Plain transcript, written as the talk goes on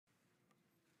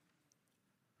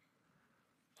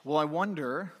Well, I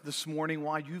wonder this morning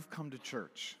why you've come to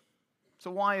church. So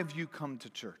why have you come to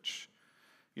church?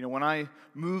 You know, when I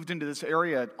moved into this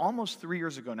area almost 3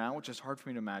 years ago now, which is hard for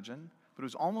me to imagine, but it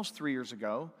was almost 3 years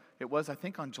ago. It was, I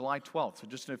think, on July 12th, so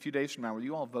just in a few days from now, where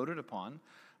you all voted upon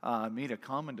me to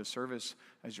come and to serve as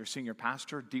your senior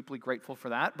pastor. Deeply grateful for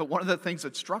that. But one of the things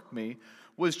that struck me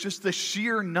was just the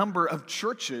sheer number of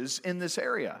churches in this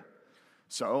area.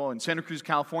 So in Santa Cruz,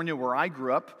 California, where I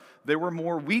grew up, there were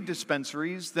more weed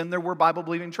dispensaries than there were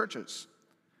Bible-believing churches.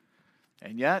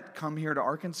 And yet, come here to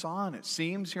Arkansas, and it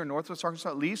seems here in Northwest Arkansas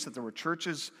at least that there were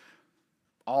churches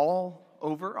all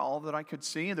over, all that I could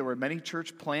see. There were many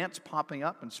church plants popping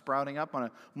up and sprouting up on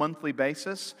a monthly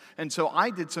basis. And so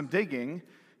I did some digging,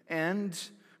 and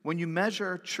when you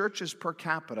measure churches per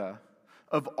capita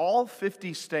of all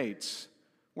 50 states,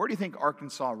 where do you think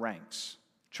Arkansas ranks?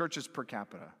 Churches per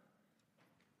capita.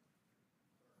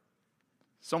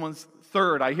 Someone's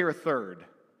third. I hear a third.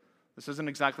 This isn't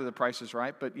exactly The Price is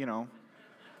Right, but you know.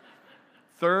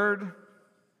 Third.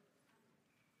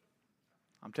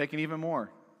 I'm taking even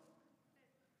more.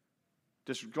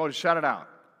 Just go to shout it out.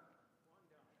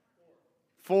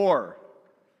 4.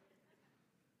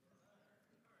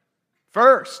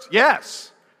 First,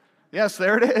 yes. Yes,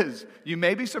 there it is. You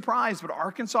may be surprised, but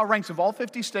Arkansas ranks of all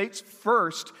 50 states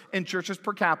first in churches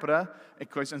per capita. Of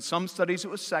course, in some studies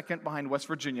it was second behind West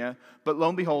Virginia, but lo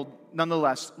and behold,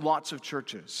 nonetheless, lots of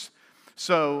churches.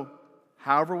 So,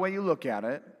 however way you look at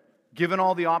it, given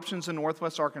all the options in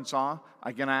Northwest Arkansas,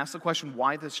 again, I ask the question,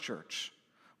 why this church?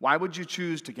 Why would you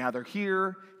choose to gather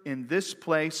here in this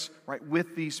place, right,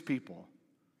 with these people?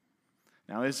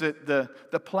 Now, is it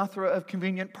the plethora of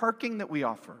convenient parking that we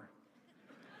offer?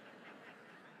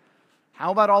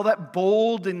 How about all that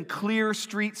bold and clear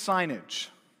street signage?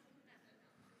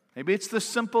 Maybe it's the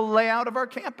simple layout of our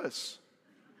campus.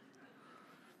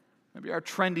 Maybe our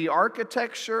trendy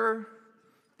architecture,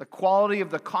 the quality of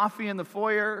the coffee in the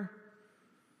foyer.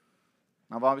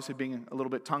 I'm obviously being a little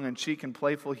bit tongue-in-cheek and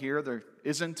playful here. There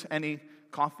isn't any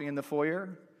coffee in the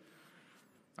foyer.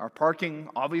 Our parking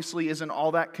obviously isn't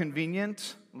all that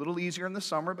convenient. A little easier in the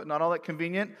summer, but not all that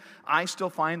convenient. I still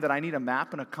find that I need a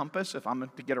map and a compass if I'm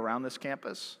to get around this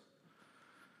campus.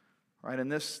 Right,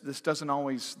 and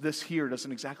this here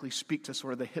doesn't exactly speak to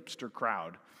sort of the hipster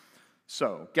crowd.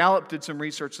 So, Gallup did some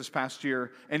research this past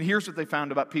year, and here's what they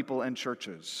found about people in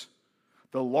churches.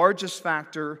 The largest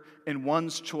factor in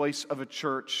one's choice of a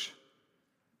church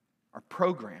are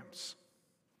programs.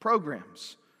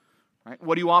 Programs. Right?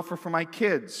 What do you offer for my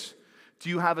kids? Do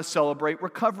you have a Celebrate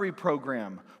Recovery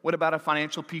program? What about a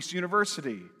Financial Peace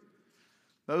University?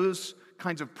 Those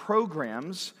kinds of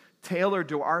programs tailored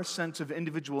to our sense of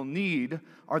individual need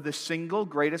are the single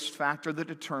greatest factor that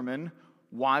determine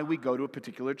why we go to a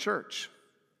particular church.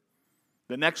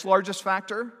 The next largest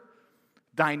factor,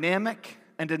 dynamic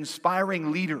and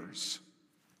inspiring leaders.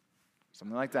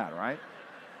 Something like that, right?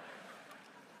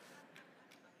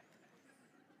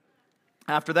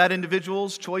 After that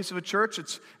individual's choice of a church,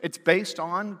 it's based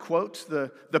on, quote,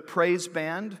 the praise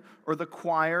band or the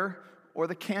choir or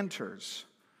the cantors.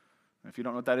 If you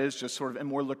don't know what that is, just sort of in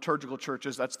more liturgical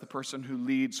churches, that's the person who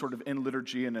leads sort of in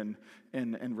liturgy and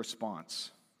in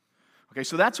response. Okay,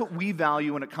 so that's what we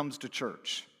value when it comes to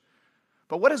church.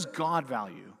 But what does God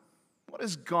value? What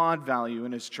does God value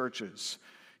in His churches?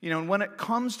 You know, and when it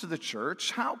comes to the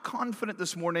church, how confident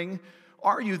this morning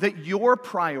are you that your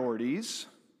priorities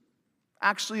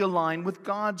actually align with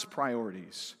God's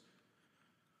priorities?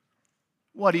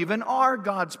 What even are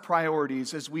God's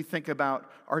priorities as we think about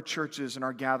our churches and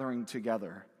our gathering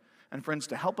together? And friends,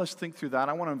 to help us think through that,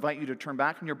 I want to invite you to turn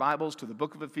back in your Bibles to the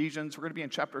book of Ephesians. We're going to be in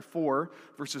chapter 4,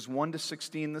 verses 1 to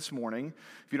 16 this morning.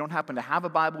 If you don't happen to have a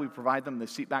Bible, we provide them in the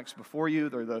seat backs before you.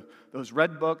 They're those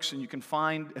red books, and you can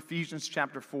find Ephesians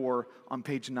chapter 4 on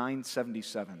page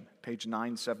 977. Page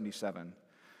 977.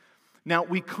 Now,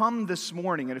 we come this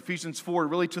morning in Ephesians 4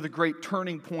 really to the great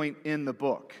turning point in the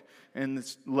book, in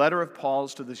this letter of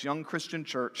Paul's to this young Christian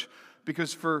church,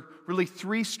 because for really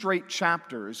 3 straight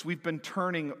chapters, we've been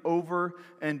turning over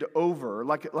and over,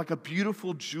 like a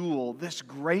beautiful jewel, this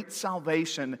great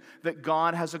salvation that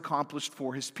God has accomplished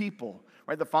for His people.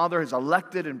 Right? The Father has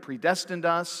elected and predestined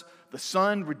us. The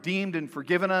Son redeemed and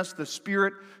forgiven us. The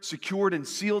Spirit secured and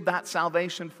sealed that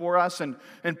salvation for us. And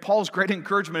Paul's great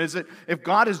encouragement is that if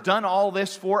God has done all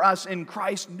this for us in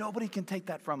Christ, nobody can take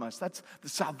that from us. That's the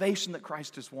salvation that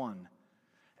Christ has won.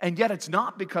 And yet it's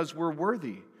not because we're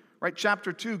worthy. Right?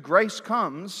 Chapter 2, grace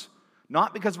comes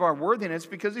not because of our worthiness,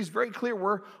 because He's very clear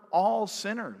we're all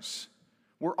sinners.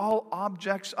 We're all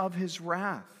objects of His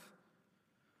wrath.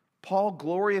 Paul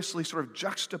gloriously sort of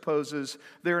juxtaposes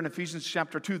there in Ephesians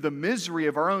chapter 2 the misery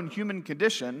of our own human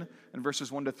condition in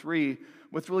verses 1 to 3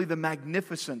 with really the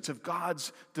magnificence of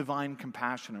God's divine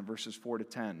compassion in verses 4 to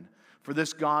 10. For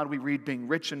this God, we read, being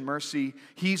rich in mercy,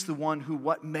 he's the one who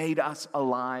what made us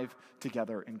alive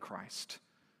together in Christ.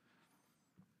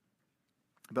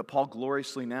 But Paul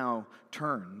gloriously now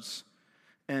turns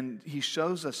and he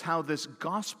shows us how this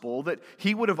gospel that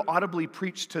he would have audibly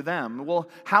preached to them, well,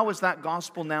 how is that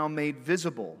gospel now made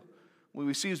visible? What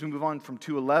we see as we move on from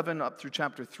 2:11 up through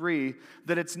chapter 3,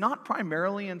 that it's not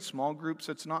primarily in small groups,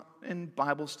 it's not in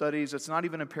Bible studies, it's not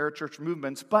even in parachurch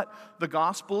movements, but the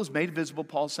gospel is made visible,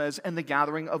 Paul says, in the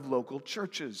gathering of local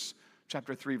churches.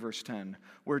 Chapter 3, verse 10,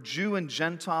 where Jew and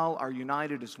Gentile are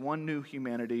united as one new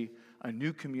humanity, a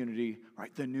new community,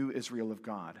 right? The new Israel of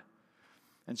God.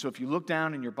 And so if you look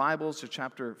down in your Bibles to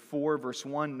chapter 4, verse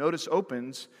 1, notice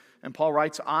opens, and Paul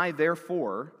writes, I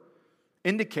therefore,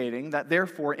 indicating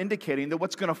that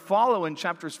what's going to follow in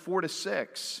chapters 4 to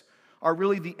 6 are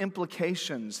really the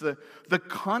implications, the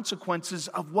consequences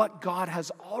of what God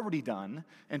has already done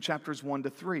in chapters 1 to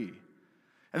 3.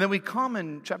 And then we come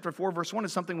in chapter 4, verse 1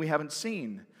 is something we haven't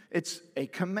seen. It's a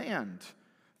command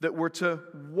that we're to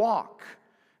walk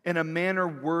in a manner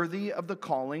worthy of the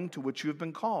calling to which you have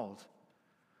been called.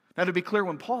 Now, to be clear,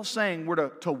 when Paul's saying we're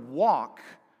to walk,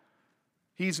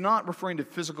 he's not referring to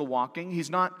physical walking. He's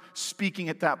not speaking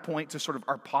at that point to sort of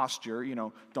our posture,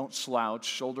 don't slouch,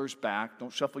 shoulders back,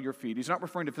 don't shuffle your feet. He's not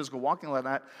referring to physical walking like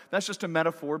that. That's just a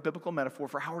metaphor, biblical metaphor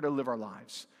for how we're to live our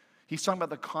lives. He's talking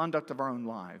about the conduct of our own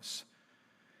lives.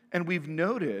 And we've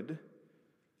noted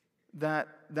that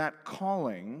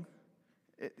calling,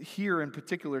 here in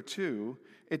particular too,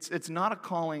 it's not a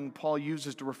calling Paul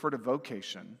uses to refer to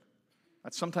vocation.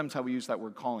 That's sometimes how we use that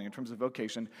word calling in terms of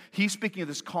vocation. He's speaking of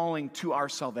this calling to our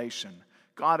salvation.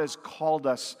 God has called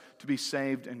us to be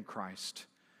saved in Christ.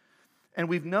 And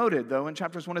we've noted, though, in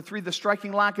chapters 1 to 3, the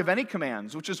striking lack of any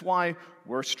commands, which is why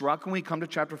we're struck when we come to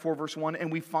chapter 4, verse 1,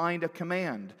 and we find a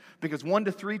command. Because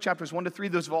chapters 1 to 3,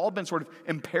 those have all been sort of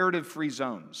imperative-free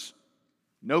zones.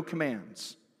 No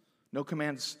commands. No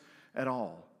commands at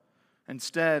all.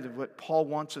 Instead, what Paul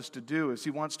wants us to do is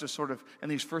he wants to sort of, in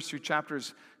these first 3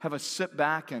 chapters, have us sit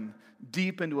back and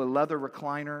deep into a leather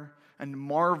recliner and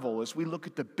marvel as we look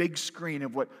at the big screen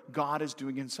of what God is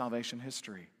doing in salvation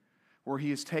history, where he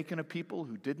has taken a people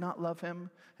who did not love him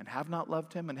and have not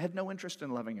loved him and had no interest in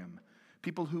loving him,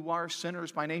 people who are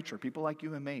sinners by nature, people like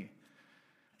you and me.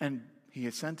 And he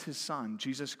has sent his son,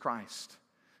 Jesus Christ,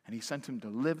 and he sent him to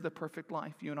live the perfect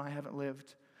life you and I haven't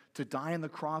lived, to die on the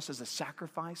cross as a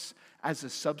sacrifice, as a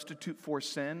substitute for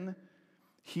sin,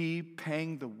 he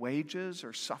paying the wages,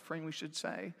 or suffering we should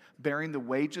say, bearing the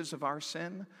wages of our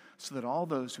sin, so that all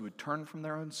those who would turn from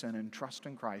their own sin and trust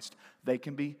in Christ, they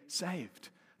can be saved,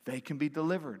 they can be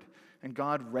delivered. And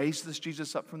God raised this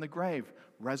Jesus up from the grave,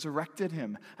 resurrected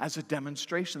him as a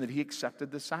demonstration that he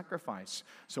accepted the sacrifice.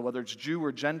 So whether it's Jew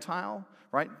or Gentile,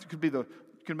 right, you can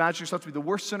imagine yourself to be the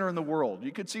worst sinner in the world.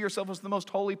 You could see yourself as the most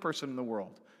holy person in the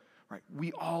world. Right?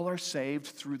 We all are saved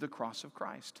through the cross of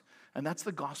Christ. And that's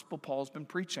the gospel Paul's been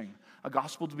preaching. A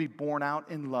gospel to be born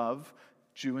out in love,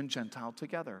 Jew and Gentile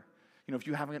together. If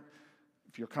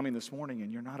you're coming this morning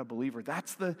and you're not a believer,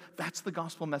 that's the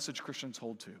gospel message Christians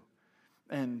hold to.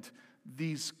 And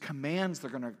these commands that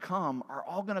are going to come are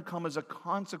all going to come as a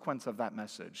consequence of that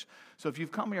message. So if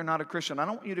you've come and you're not a Christian, I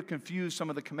don't want you to confuse some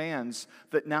of the commands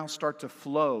that now start to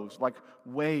flow like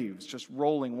waves, just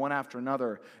rolling one after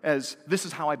another, as this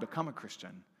is how I become a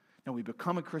Christian. No, we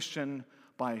become a Christian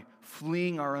by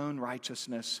fleeing our own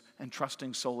righteousness and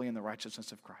trusting solely in the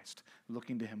righteousness of Christ,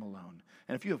 looking to him alone.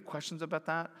 And if you have questions about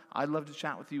that, I'd love to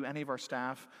chat with you. Any of our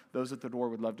staff, those at the door,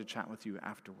 would love to chat with you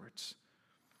afterwards.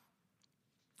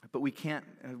 But we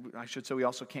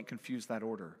also can't confuse that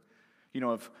order,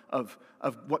 of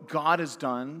what God has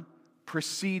done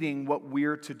preceding what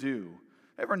we're to do.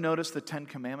 Ever notice the 10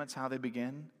 Commandments, how they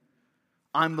begin?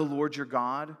 I'm the Lord your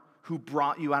God who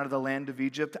brought you out of the land of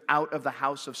Egypt, out of the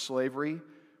house of slavery.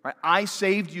 Right? I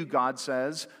saved you, God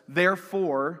says,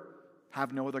 therefore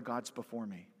have no other gods before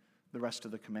me. The rest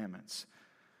of the commandments.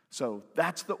 So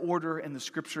that's the order in the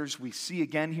scriptures we see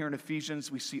again here in Ephesians,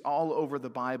 we see all over the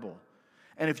Bible.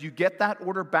 And if you get that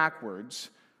order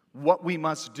backwards, what we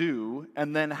must do,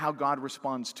 and then how God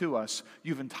responds to us,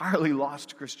 you've entirely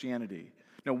lost Christianity.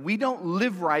 No, we don't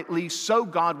live rightly so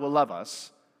God will love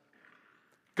us.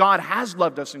 God has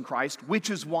loved us in Christ, which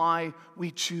is why we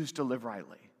choose to live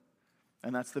rightly.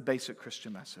 And that's the basic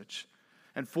Christian message.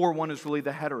 And 4:1 is really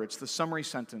the header. It's the summary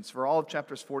sentence for all of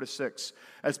chapters 4 to 6,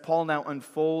 as Paul now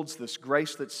unfolds this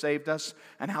grace that saved us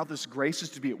and how this grace is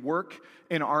to be at work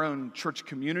in our own church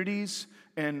communities,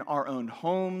 in our own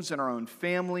homes, in our own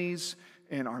families,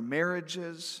 in our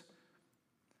marriages.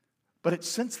 But it's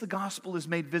since the gospel is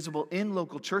made visible in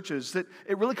local churches that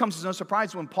it really comes as no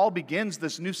surprise when Paul begins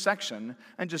this new section.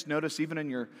 And just notice, even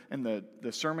in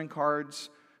the sermon cards,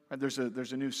 there's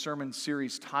a new sermon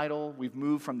series title. We've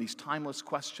moved from these timeless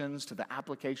questions to the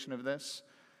application of this.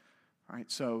 All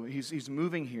right, so he's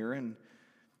moving here, and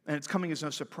it's coming as no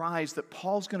surprise that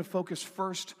Paul's going to focus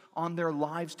first on their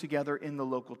lives together in the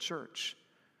local church.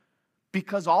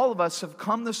 Because all of us have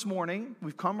come this morning,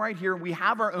 we've come right here, and we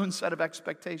have our own set of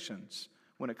expectations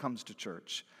when it comes to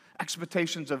church.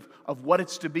 Expectations of what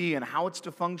it's to be and how it's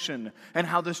to function and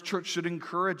how this church should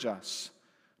encourage us.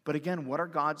 But again, what are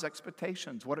God's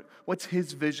expectations? What's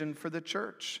His vision for the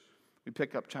church? We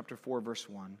pick up chapter 4, verse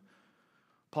 1.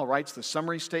 Paul writes the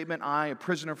summary statement, I, a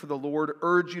prisoner for the Lord,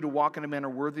 urge you to walk in a manner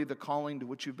worthy of the calling to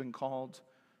which you've been called.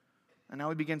 And now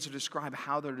he begins to describe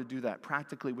how they're to do that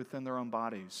practically within their own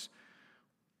bodies.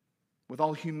 With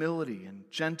all humility and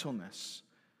gentleness,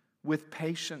 with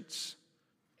patience,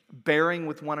 bearing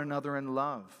with one another in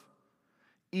love,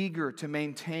 eager to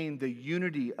maintain the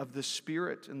unity of the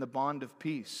Spirit in the bond of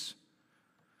peace.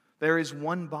 There is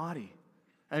one body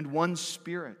and one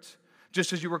Spirit,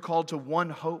 just as you were called to one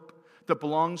hope that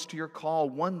belongs to your call,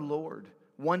 one Lord,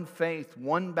 one faith,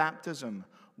 one baptism,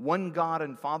 one God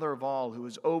and Father of all, who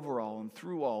is over all and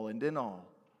through all and in all.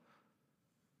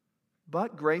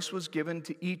 But grace was given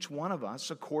to each one of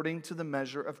us according to the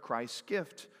measure of Christ's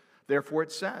gift. Therefore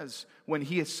it says, when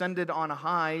He ascended on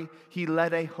high, He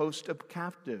led a host of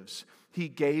captives. He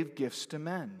gave gifts to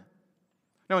men.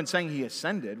 Now, in saying He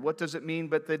ascended, what does it mean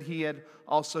but that He had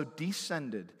also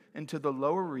descended into the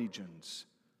lower regions,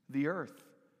 the earth?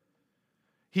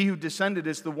 He who descended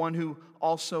is the one who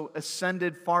also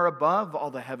ascended far above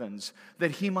all the heavens,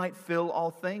 that He might fill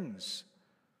all things.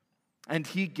 And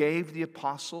He gave the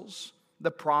apostles,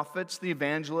 the prophets, the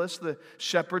evangelists, the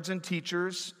shepherds and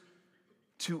teachers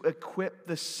to equip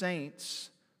the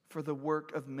saints for the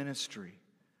work of ministry,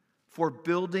 for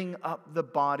building up the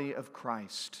body of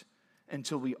Christ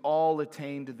until we all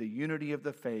attain to the unity of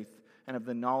the faith and of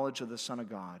the knowledge of the Son of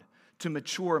God, to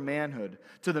mature manhood,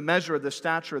 to the measure of the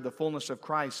stature of the fullness of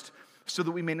Christ, so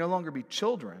that we may no longer be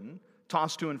children,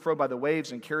 tossed to and fro by the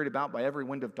waves and carried about by every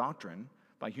wind of doctrine,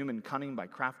 by human cunning, by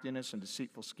craftiness and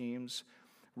deceitful schemes.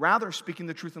 Rather, speaking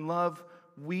the truth in love,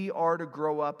 we are to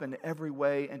grow up in every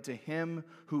way into Him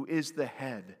who is the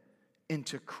head,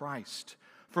 into Christ,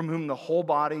 from whom the whole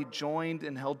body, joined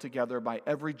and held together by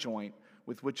every joint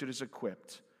with which it is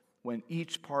equipped, when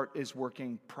each part is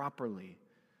working properly,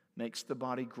 makes the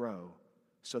body grow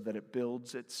so that it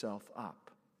builds itself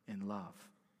up in love.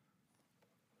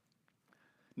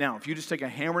 Now, if you just take a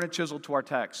hammer and a chisel to our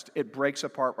text, it breaks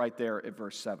apart right there at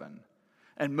verse 7.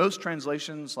 And most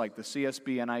translations, like the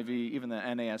CSB, NIV, even the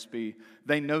NASB,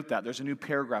 they note that. There's a new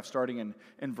paragraph starting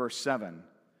in verse 7.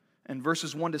 And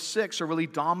verses 1 to 6 are really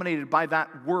dominated by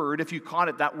that word, if you caught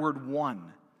it, that word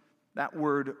one. That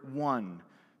word one.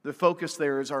 The focus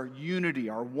there is our unity,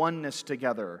 our oneness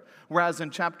together. Whereas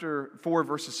in chapter 4,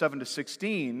 verses 7 to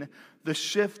 16, the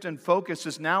shift and focus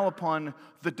is now upon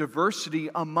the diversity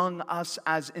among us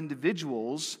as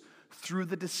individuals through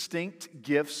the distinct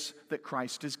gifts that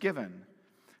Christ has given.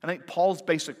 I think Paul's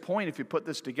basic point, if you put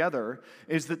this together,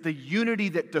 is that the unity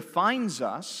that defines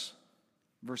us,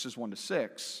 verses 1 to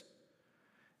 6,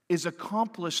 is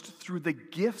accomplished through the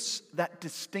gifts that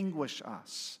distinguish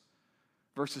us,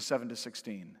 verses 7 to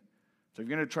 16. So if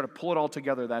you're going to try to pull it all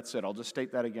together, that's it. I'll just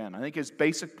state that again. I think his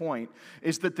basic point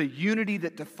is that the unity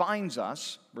that defines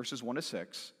us, verses 1 to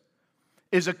 6,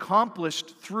 is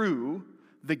accomplished through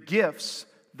the gifts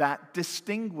that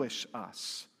distinguish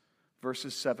us,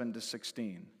 verses 7 to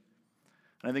 16.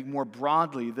 And I think more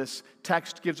broadly, this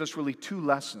text gives us really two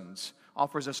lessons,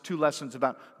 offers us two lessons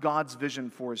about God's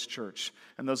vision for His church.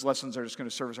 And those lessons are just going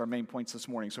to serve as our main points this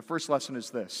morning. So first lesson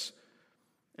is this.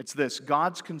 It's this: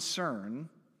 God's concern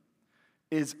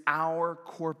is our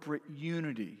corporate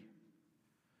unity,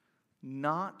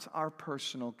 not our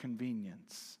personal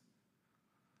convenience.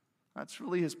 That's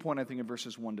really his point, I think, in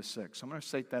verses 1 to 6. I'm going to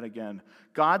state that again.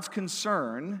 God's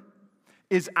concern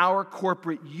is our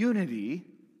corporate unity,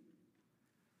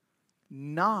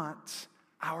 not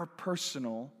our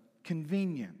personal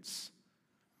convenience.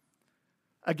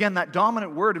 Again, that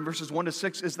dominant word in verses 1 to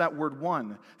 6 is that word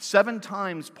one. 7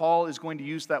 times Paul is going to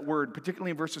use that word,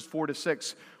 particularly in verses 4 to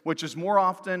 6, which is more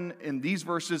often in these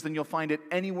verses than you'll find it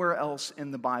anywhere else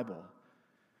in the Bible.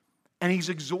 And he's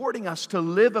exhorting us to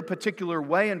live a particular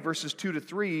way in verses 2 to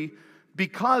 3,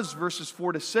 because verses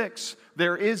 4 to 6,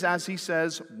 there is, as he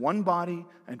says, one body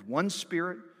and one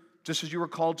Spirit, just as you were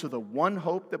called to the one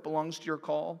hope that belongs to your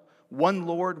call, one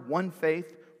Lord, one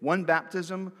faith, one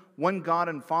baptism, one God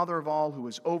and Father of all, who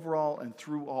is over all and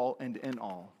through all and in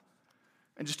all.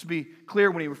 And just to be clear,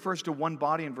 when he refers to one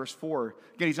body in verse 4,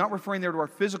 again, he's not referring there to our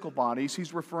physical bodies.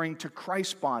 He's referring to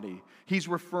Christ's body. He's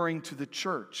referring to the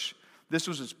church. This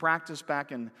was his practice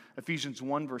back in Ephesians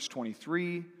 1, verse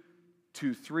 23,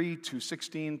 2:3,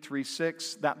 2:16,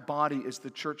 3:6. That body is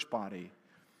the church body.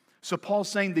 So Paul's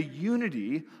saying the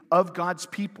unity of God's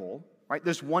people, right,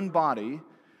 this one body,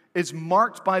 is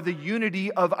marked by the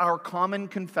unity of our common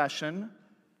confession,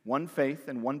 one faith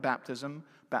and one baptism,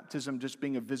 baptism just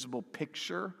being a visible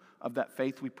picture of that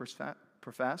faith we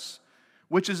profess,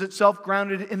 which is itself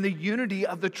grounded in the unity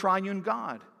of the triune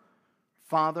God,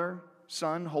 Father,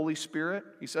 Son, Holy Spirit.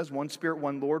 He says one Spirit,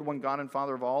 one Lord, one God and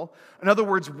Father of all. In other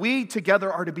words, we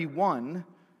together are to be one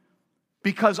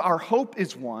because our hope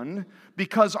is one,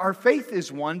 because our faith is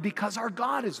one, because our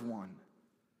God is one.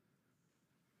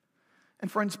 And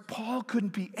friends, Paul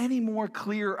couldn't be any more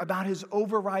clear about his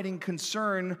overriding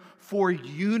concern for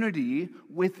unity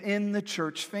within the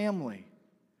church family.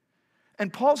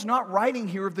 And Paul's not writing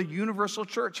here of the universal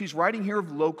church. He's writing here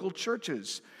of local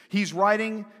churches. He's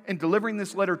writing and delivering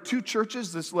this letter to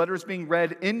churches. This letter is being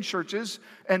read in churches.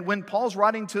 And when Paul's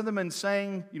writing to them and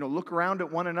saying, look around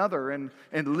at one another and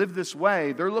live this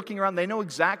way, they're looking around. They know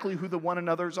exactly who the one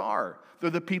another's are. They're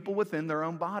the people within their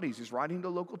own bodies. He's writing to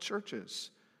local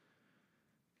churches.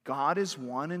 God is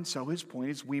one, and so his point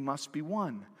is we must be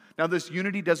one. Now, this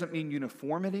unity doesn't mean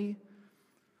uniformity.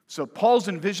 So Paul's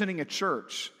envisioning a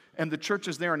church, and the church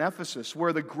is there in Ephesus,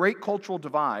 where the great cultural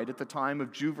divide at the time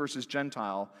of Jew versus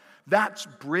Gentile, that's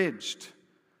bridged.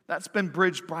 That's been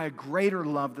bridged by a greater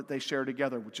love that they share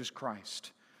together, which is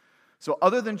Christ. So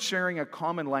other than sharing a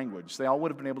common language, they all would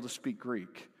have been able to speak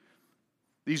Greek.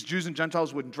 These Jews and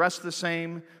Gentiles wouldn't dress the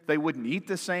same. They wouldn't eat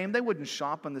the same. They wouldn't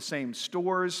shop in the same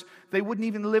stores. They wouldn't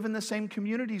even live in the same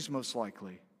communities, most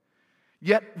likely.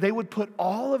 Yet they would put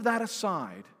all of that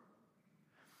aside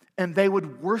and they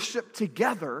would worship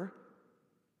together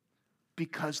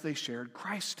because they shared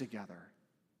Christ together.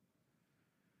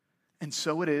 And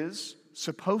so it is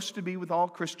supposed to be with all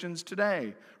Christians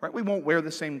today, right? We won't wear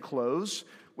the same clothes.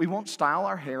 We won't style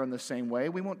our hair in the same way.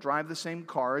 We won't drive the same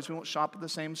cars. We won't shop at the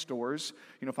same stores.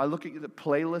 If I look at the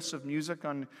playlists of music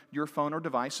on your phone or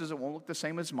devices, it won't look the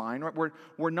same as mine. Right?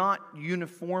 We're not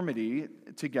uniformity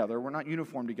together. We're not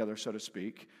uniform together, so to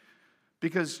speak,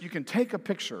 because you can take a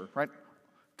picture, right?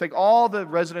 Take all the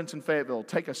residents in Fayetteville,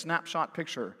 take a snapshot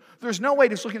picture. There's no way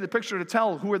just looking at the picture to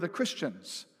tell who are the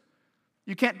Christians.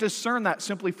 You can't discern that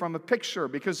simply from a picture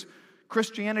because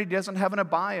Christianity doesn't have an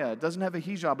abaya, it doesn't have a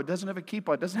hijab, it doesn't have a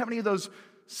kippah, it doesn't have any of those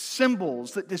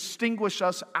symbols that distinguish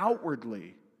us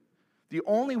outwardly. The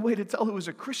only way to tell who is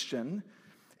a Christian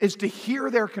is to hear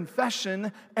their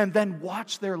confession and then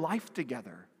watch their life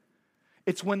together.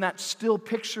 It's when that still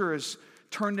picture is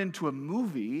turned into a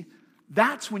movie,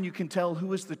 that's when you can tell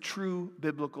who is the true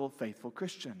biblical faithful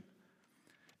Christian.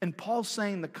 And Paul's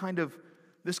saying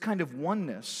this kind of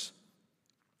oneness,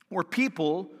 where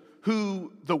people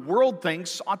who the world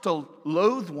thinks ought to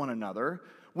loathe one another,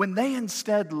 when they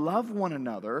instead love one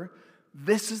another,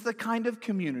 this is the kind of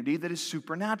community that is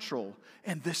supernatural.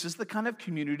 And this is the kind of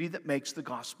community that makes the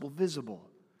gospel visible.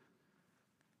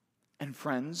 And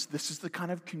friends, this is the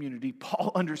kind of community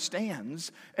Paul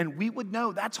understands, and we would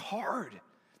know that's hard.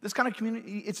 This kind of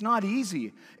community, it's not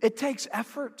easy. It takes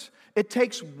effort. It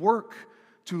takes work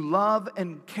to love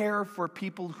and care for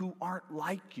people who aren't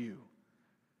like you.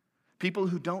 People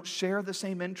who don't share the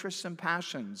same interests and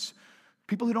passions.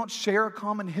 People who don't share a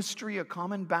common history, a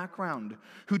common background.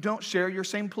 Who don't share your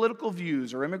same political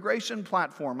views or immigration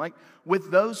platform. Like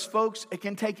with those folks, it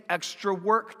can take extra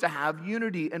work to have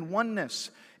unity and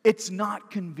oneness. It's not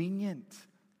convenient.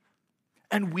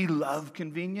 And we love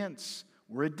convenience.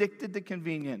 We're addicted to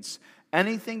convenience.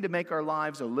 Anything to make our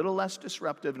lives a little less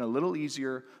disruptive and a little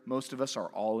easier, most of us are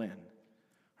all in.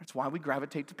 That's why we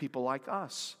gravitate to people like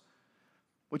us.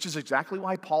 Which is exactly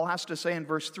why Paul has to say in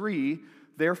verse 3,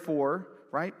 therefore,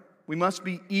 right, we must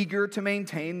be eager to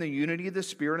maintain the unity of the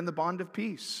Spirit and the bond of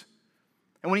peace.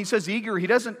 And when he says eager, he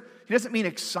doesn't mean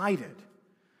excited.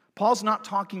 Paul's not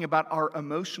talking about our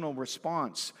emotional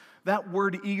response. That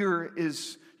word eager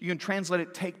is, you can translate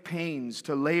it, take pains,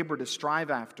 to labor, to strive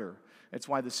after. It's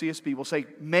why the CSB will say,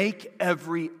 make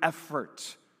every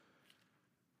effort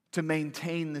to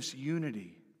maintain this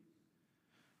unity.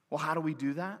 Well, how do we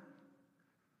do that?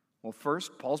 Well,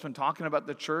 first, Paul's been talking about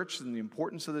the church and the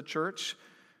importance of the church.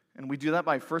 And we do that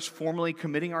by first formally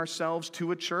committing ourselves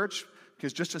to a church,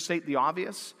 because just to state the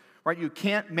obvious, right, you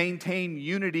can't maintain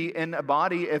unity in a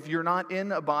body if you're not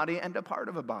in a body and a part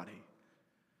of a body.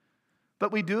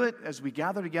 But we do it as we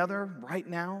gather together right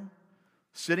now,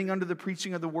 sitting under the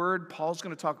preaching of the Word. Paul's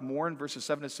going to talk more in verses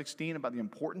 7 to 16 about the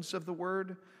importance of the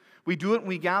Word. We do it when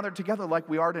we gather together like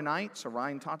we are tonight. So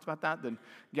Ryan talked about that. The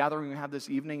gathering we have this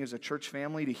evening as a church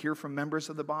family to hear from members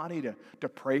of the body, to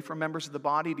pray for members of the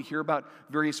body, to hear about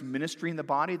various ministry in the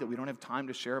body that we don't have time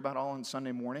to share about all on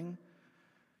Sunday morning.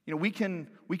 You know, we can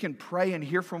pray and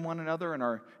hear from one another in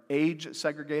our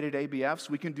age-segregated ABFs.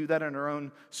 We can do that in our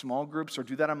own small groups or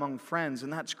do that among friends,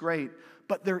 and that's great.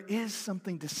 But there is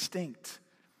something distinct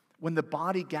when the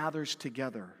body gathers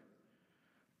together,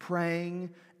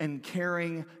 praying and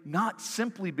caring, not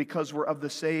simply because we're of the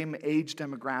same age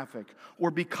demographic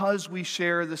or because we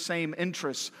share the same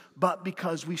interests, but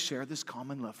because we share this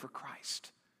common love for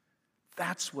Christ.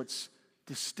 That's what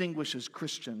distinguishes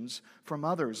Christians from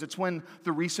others. It's when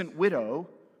the recent widow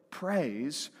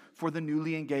prays for the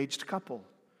newly engaged couple,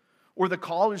 or the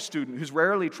college student who's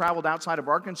rarely traveled outside of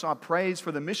Arkansas prays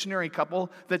for the missionary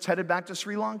couple that's headed back to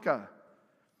Sri Lanka.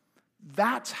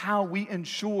 That's how we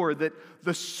ensure that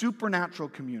the supernatural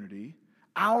community,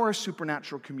 our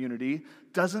supernatural community,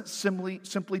 doesn't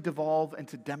simply devolve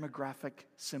into demographic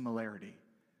similarity.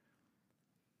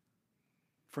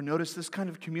 For notice, this kind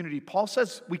of community, Paul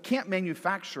says we can't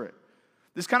manufacture it.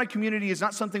 This kind of community is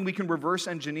not something we can reverse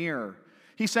engineer.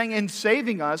 He's saying in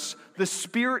saving us, the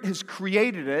Spirit has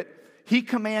created it. He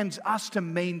commands us to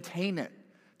maintain it,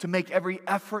 to make every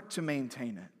effort to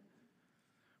maintain it.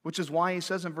 Which is why he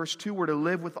says in verse 2, we're to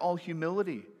live with all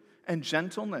humility and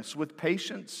gentleness, with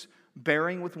patience,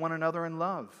 bearing with one another in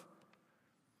love.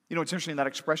 You know, it's interesting, that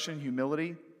expression,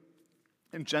 humility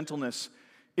and gentleness,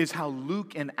 is how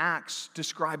Luke in Acts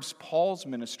describes Paul's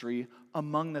ministry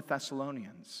among the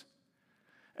Thessalonians.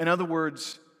 In other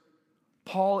words,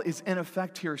 Paul is in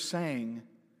effect here saying,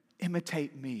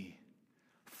 imitate me.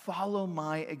 Follow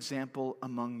my example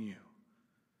among you.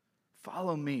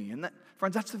 Follow me. And that,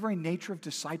 friends, that's the very nature of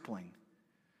discipling.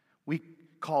 We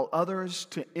call others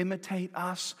to imitate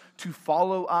us, to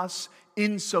follow us,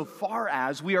 insofar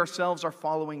as we ourselves are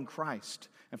following Christ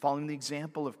and following the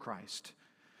example of Christ.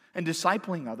 And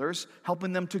discipling others,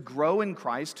 helping them to grow in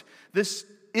Christ. This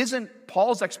isn't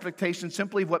Paul's expectation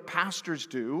simply of what pastors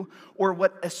do or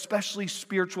what especially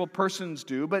spiritual persons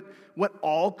do, but what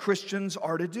all Christians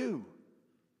are to do,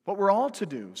 what we're all to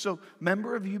do. So,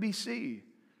 member of UBC,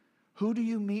 who do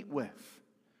you meet with?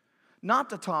 Not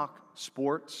to talk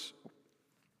sports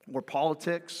or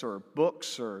politics or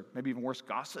books or maybe even worse,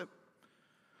 gossip,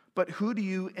 but who do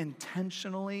you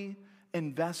intentionally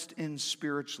invest in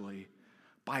spiritually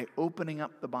by opening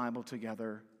up the Bible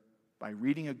together, by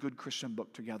reading a good Christian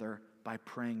book together, by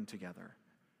praying together?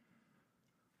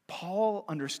 Paul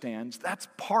understands that's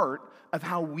part of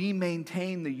how we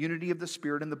maintain the unity of the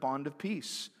Spirit and the bond of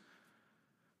peace.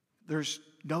 There's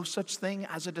no such thing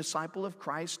as a disciple of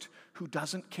Christ who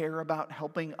doesn't care about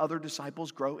helping other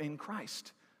disciples grow in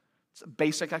Christ. It's a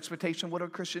basic expectation of what a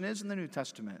Christian is in the New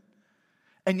Testament.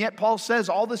 And yet Paul says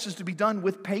all this is to be done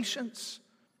with patience.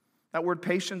 That word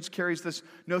patience carries this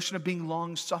notion of being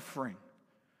long-suffering.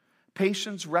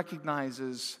 Patience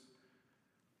recognizes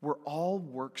we're all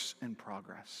works in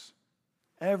progress.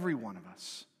 Every one of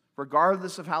us.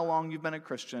 Regardless of how long you've been a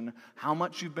Christian, how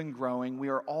much you've been growing, we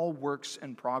are all works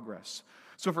in progress.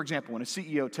 So, for example, when a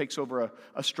CEO takes over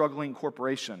a struggling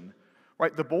corporation,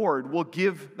 right, the board will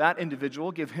give that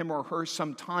individual, give him or her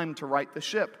some time to right the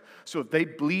ship. So if they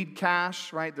bleed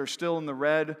cash, right, they're still in the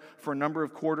red for a number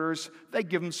of quarters, they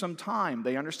give them some time.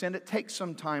 They understand it takes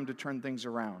some time to turn things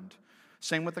around.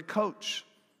 Same with a coach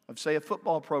of, say, a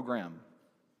football program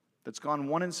that's gone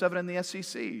 1-7 in the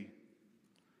SEC.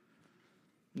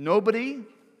 Nobody,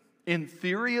 in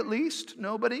theory at least,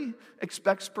 nobody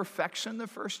expects perfection the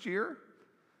first year.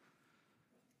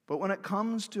 But when it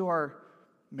comes to our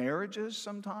marriages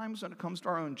sometimes, when it comes to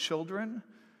our own children,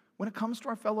 when it comes to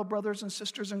our fellow brothers and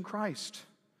sisters in Christ,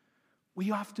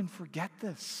 we often forget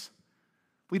this.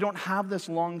 We don't have this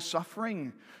long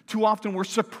suffering. Too often we're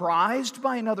surprised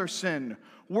by another sin.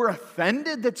 We're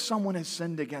offended that someone has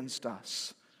sinned against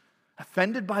us,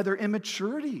 offended by their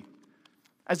immaturity,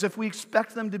 as if we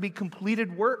expect them to be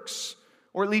completed works,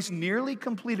 or at least nearly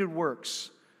completed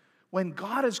works, when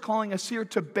God is calling us here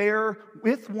to bear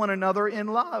with one another in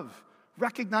love,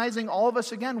 recognizing all of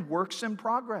us, again, works in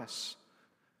progress.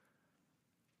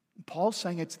 Paul's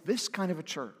saying it's this kind of a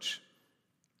church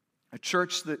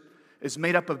that is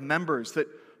made up of members that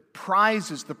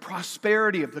prizes the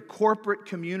prosperity of the corporate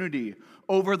community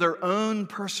over their own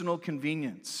personal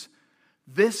convenience.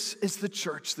 This is the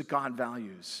church that God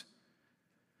values.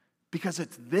 Because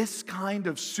it's this kind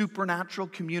of supernatural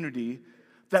community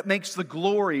that makes the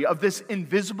glory of this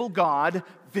invisible God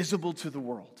visible to the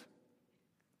world.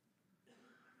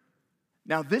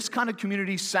 Now, this kind of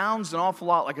community sounds an awful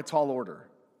lot like a tall order.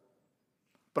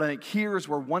 But I think here is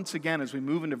where, once again, as we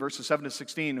move into verses 7 to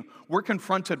 16, we're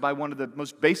confronted by one of the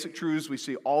most basic truths we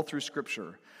see all through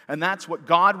Scripture. And that's what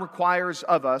God requires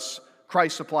of us,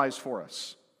 Christ supplies for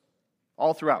us.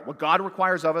 All throughout. What God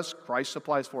requires of us, Christ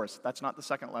supplies for us. That's not the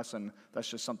second lesson. That's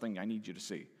just something I need you to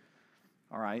see.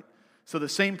 All right? So the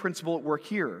same principle at work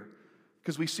here.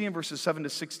 Because we see in verses 7 to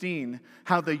 16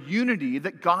 how the unity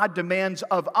that God demands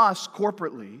of us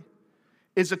corporately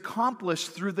is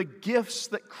accomplished through the gifts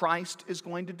that Christ is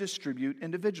going to distribute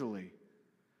individually.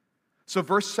 So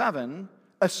verse 7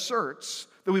 asserts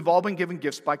that we've all been given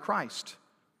gifts by Christ.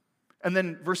 And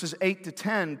then verses 8 to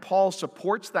 10, Paul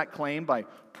supports that claim by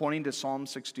pointing to Psalm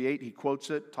 68. He quotes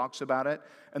it, talks about it.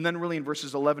 And then really in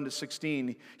verses 11 to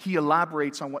 16, he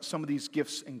elaborates on what some of these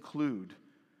gifts include.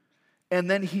 And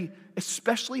then he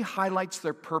especially highlights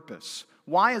their purpose.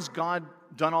 Why has God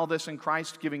done all this in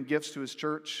Christ, giving gifts to his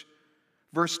church?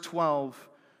 Verse 12,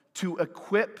 to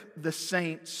equip the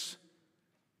saints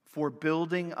for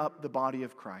building up the body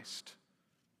of Christ.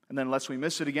 And then, lest we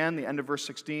miss it again, the end of verse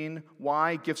 16,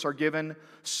 why gifts are given?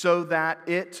 So that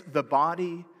it, the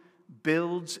body,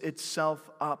 builds itself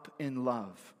up in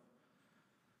love.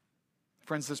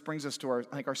 Friends, this brings us to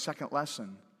our second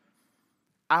lesson.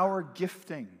 Our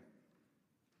gifting,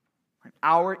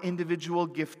 our individual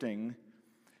gifting,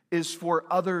 is for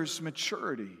others'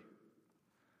 maturity,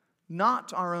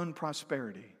 not our own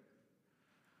prosperity.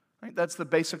 Right? That's the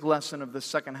basic lesson of the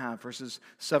second half, verses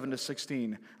 7 to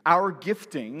 16. Our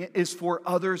gifting is for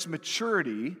others'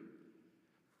 maturity,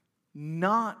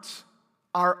 not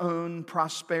our own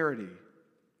prosperity.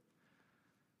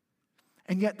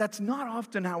 And yet, that's not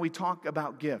often how we talk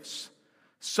about gifts.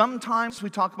 Sometimes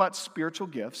we talk about spiritual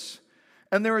gifts,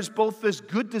 and there is both this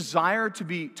good desire to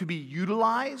be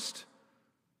utilized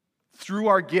through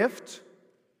our gift,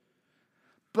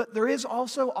 but there is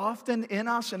also often in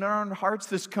us and in our own hearts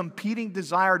this competing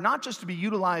desire not just to be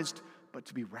utilized, but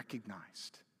to be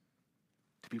recognized.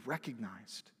 To be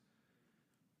recognized.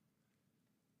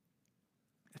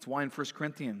 It's why in 1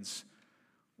 Corinthians,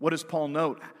 what does Paul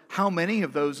note? How many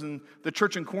of those in the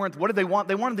church in Corinth, what did they want?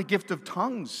 They wanted the gift of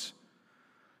tongues.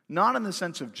 Not in the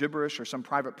sense of gibberish or some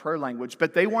private prayer language,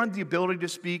 but they wanted the ability to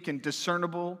speak in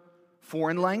discernible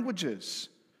foreign languages,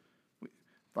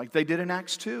 like they did in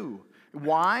Acts 2.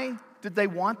 Why did they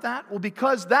want that? Well,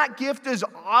 because that gift is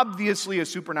obviously a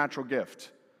supernatural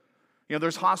gift. You know,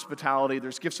 there's hospitality,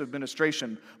 there's gifts of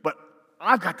administration, but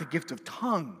I've got the gift of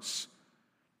tongues.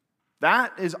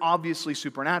 That is obviously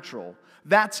supernatural.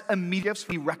 That's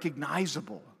immediately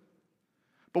recognizable.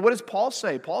 But what does Paul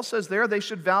say? Paul says there they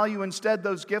should value instead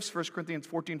those gifts, 1 Corinthians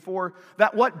 14:4,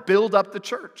 that what? Build up the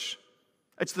church.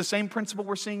 It's the same principle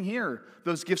we're seeing here,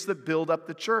 those gifts that build up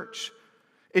the church.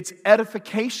 It's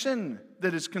edification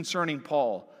that is concerning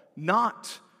Paul,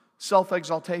 not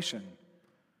self-exaltation.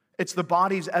 It's the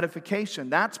body's edification.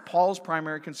 That's Paul's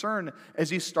primary concern as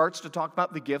he starts to talk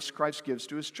about the gifts Christ gives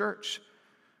to his church.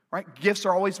 Right? Gifts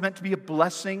are always meant to be a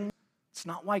blessing. It's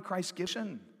not why Christ gives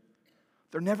them.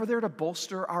 They're never there to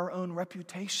bolster our own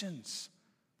reputations.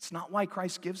 It's not why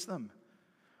Christ gives them.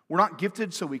 We're not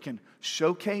gifted so we can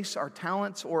showcase our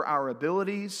talents or our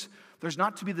abilities. There's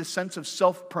not to be the sense of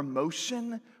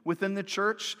self-promotion within the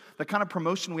church, the kind of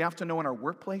promotion we have to know in our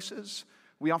workplaces,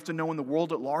 we have to know in the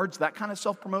world at large. That kind of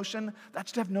self-promotion,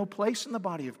 that's to have no place in the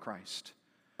body of Christ.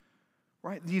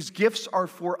 Right? These gifts are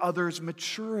for others'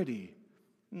 maturity.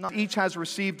 Each has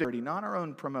received it, not our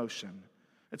own promotion.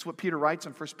 It's what Peter writes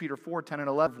in 1 Peter 4:10 and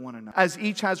 11, one another. As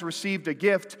each has received a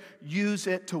gift, use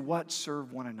it to what?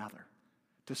 Serve one another.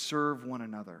 To serve one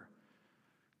another.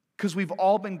 Because we've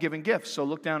all been given gifts. So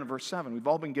look down at verse 7. We've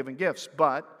all been given gifts.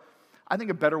 But I think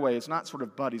a better way is not sort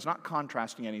of but. He's not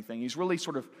contrasting anything. He's really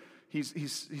sort of,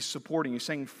 he's supporting. He's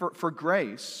saying for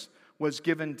grace was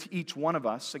given to each one of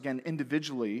us. Again,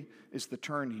 individually is the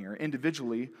turn here.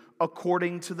 Individually,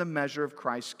 according to the measure of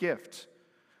Christ's gift.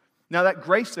 Now that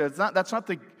grace there, that's not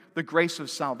the grace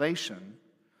of salvation.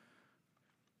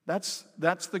 That's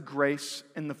the grace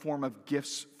in the form of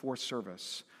gifts for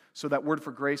service. So that word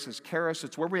for grace is charis.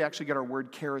 It's where we actually get our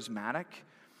word charismatic.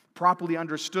 Properly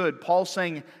understood, Paul's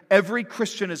saying every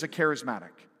Christian is a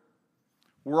charismatic.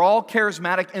 We're all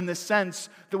charismatic in the sense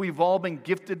that we've all been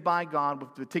gifted by God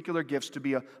with particular gifts to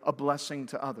be a blessing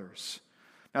to others.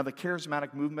 Now, the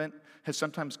charismatic movement has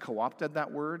sometimes co-opted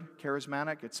that word,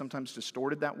 charismatic. It's sometimes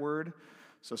distorted that word.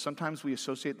 So sometimes we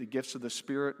associate the gifts of the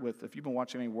Spirit with, if you've been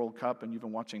watching any World Cup and you've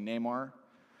been watching Neymar,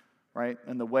 right?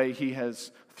 And the way he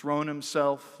has thrown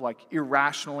himself like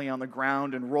irrationally on the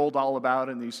ground and rolled all about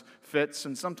in these fits.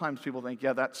 And sometimes people think,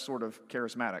 yeah, that's sort of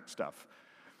charismatic stuff.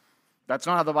 That's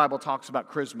not how the Bible talks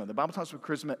about charisma. The Bible talks about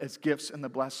charisma as gifts and the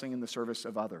blessing and the service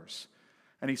of others.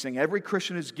 And he's saying every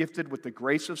Christian is gifted with the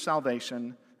grace of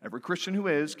salvation. Every Christian who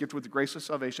is gifted with the grace of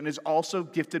salvation is also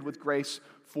gifted with grace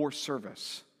for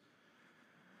service.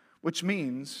 Which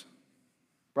means,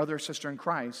 brother or sister in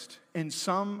Christ, in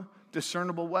some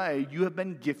discernible way, you have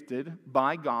been gifted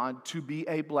by God to be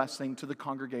a blessing to the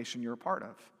congregation you're a part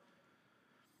of.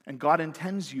 And God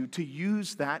intends you to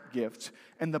use that gift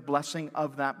and the blessing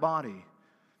of that body.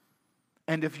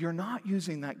 And if you're not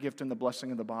using that gift and the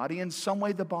blessing of the body, in some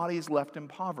way the body is left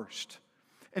impoverished.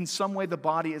 In some way the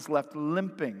body is left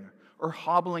limping or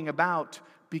hobbling about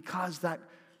because that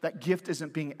gift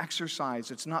isn't being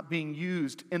exercised. It's not being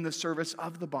used in the service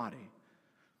of the body.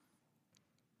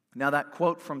 Now that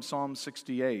quote from Psalm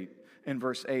 68 in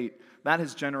verse 8, that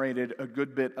has generated a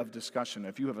good bit of discussion.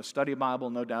 If you have a study Bible,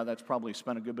 no doubt that's probably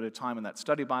spent a good bit of time in that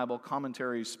study Bible.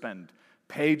 Commentaries spend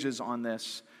pages on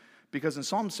this. Because in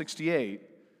Psalm 68,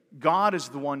 God is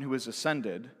the one who has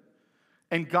ascended,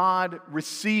 and God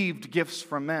received gifts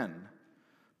from men.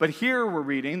 But here we're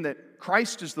reading that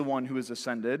Christ is the one who has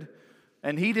ascended,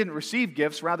 and he didn't receive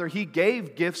gifts, rather he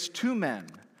gave gifts to men.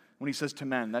 When he says to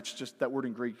men, that's just, that word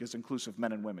in Greek is inclusive,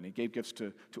 men and women. He gave gifts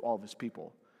to all of his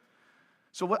people.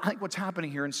 So I think what's happening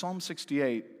here in Psalm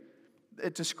 68,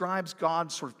 it describes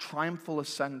God's sort of triumphal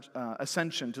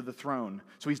ascension to the throne.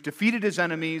 So he's defeated his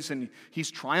enemies and he's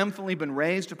triumphantly been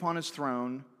raised upon his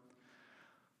throne.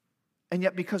 And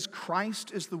yet because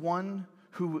Christ is the one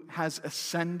who has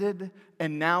ascended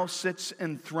and now sits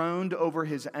enthroned over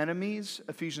his enemies,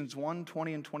 Ephesians 1,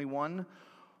 20 and 21,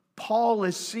 Paul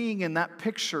is seeing in that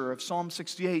picture of Psalm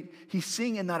 68, he's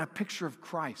seeing in that a picture of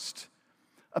Christ.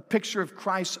 A picture of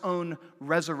Christ's own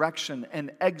resurrection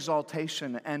and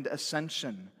exaltation and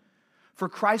ascension. For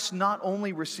Christ not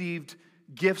only received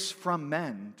gifts from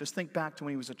men, just think back to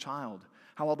when he was a child,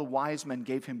 how all the wise men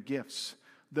gave him gifts.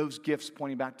 Those gifts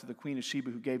pointing back to the Queen of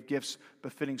Sheba who gave gifts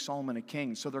befitting Solomon a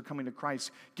king. So they're coming to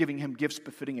Christ, giving him gifts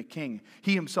befitting a king.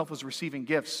 He himself was receiving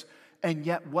gifts. And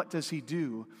yet what does he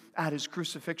do at his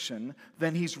crucifixion?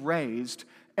 Then he's raised.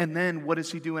 And then what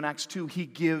does he do in Acts 2? He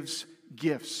gives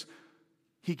gifts.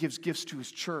 He gives gifts to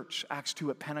his church, Acts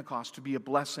 2 at Pentecost, to be a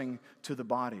blessing to the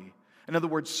body. In other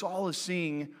words, Saul is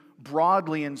seeing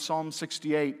broadly in Psalm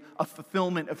 68 a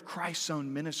fulfillment of Christ's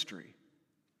own ministry.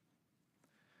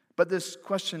 But this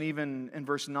question, even in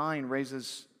verse 9,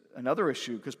 raises another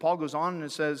issue, because Paul goes on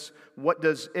and says, what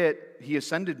does he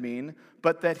ascended, mean?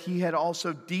 But that he had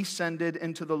also descended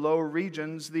into the lower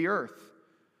regions, the earth.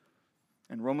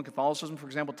 And Roman Catholicism, for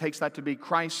example, takes that to be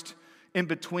Christ in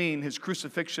between his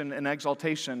crucifixion and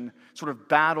exaltation, sort of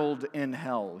battled in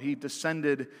hell. He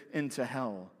descended into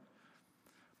hell.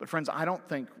 But friends, I don't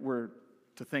think we're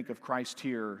to think of Christ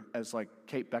here as like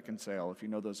Kate Beckinsale, if you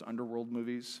know those underworld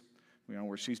movies,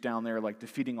 where she's down there like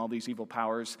defeating all these evil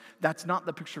powers. That's not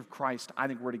the picture of Christ I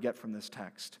think we're to get from this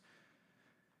text.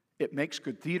 It makes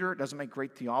good theater. It doesn't make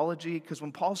great theology, because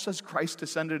when Paul says Christ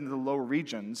descended into the lower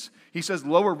regions, he says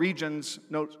lower regions,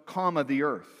 note, comma, the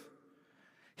earth.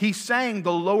 He's saying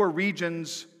the lower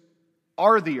regions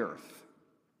are the earth.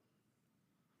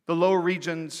 The lower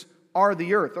regions are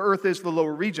the earth. The earth is the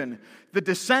lower region. The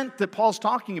descent that Paul's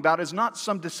talking about is not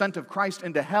some descent of Christ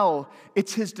into hell.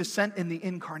 It's his descent in the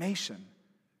incarnation.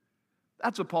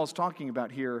 That's what Paul's talking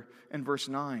about here in verse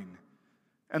 9.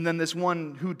 And then this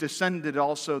one who descended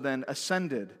also then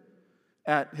ascended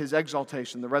at his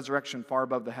exaltation, the resurrection far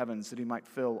above the heavens, that he might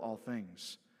fill all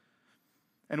things.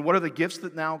 And what are the gifts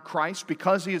that now Christ,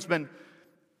 because he has been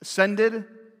ascended,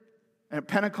 and at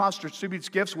Pentecost distributes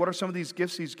gifts? What are some of these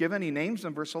gifts he's given? He names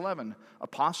them, verse 11.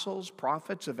 Apostles,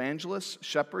 prophets, evangelists,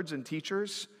 shepherds, and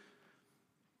teachers.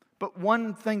 But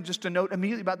one thing just to note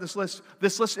immediately about this list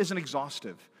isn't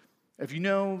exhaustive. If you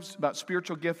know about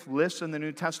spiritual gift lists in the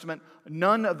New Testament,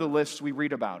 none of the lists we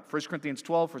read about, 1 Corinthians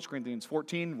 12, 1 Corinthians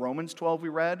 14, Romans 12 we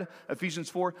read, Ephesians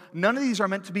 4, none of these are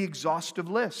meant to be exhaustive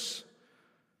lists.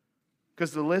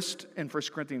 Because the list in 1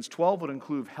 Corinthians 12 would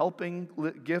include helping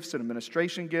gifts and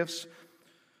administration gifts.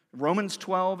 Romans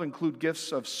 12 include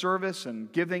gifts of service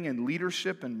and giving and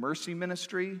leadership and mercy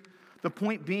ministry. The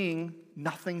point being,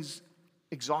 nothing's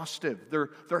exhaustive. They're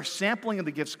a sampling of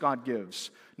the gifts God gives,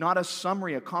 not a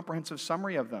summary, a comprehensive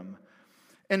summary of them.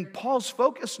 And Paul's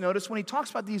focus, notice, when he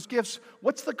talks about these gifts,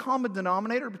 what's the common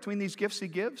denominator between these gifts he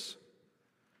gives?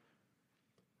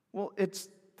 Well, it's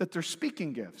that they're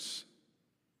speaking gifts.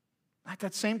 Like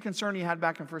that same concern he had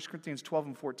back in 1 Corinthians 12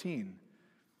 and 14.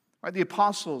 Right, the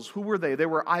apostles, who were they? They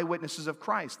were eyewitnesses of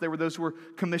Christ. They were those who were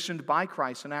commissioned by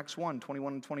Christ in Acts 1,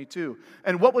 21 and 22.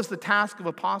 And what was the task of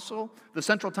apostle? The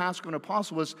central task of an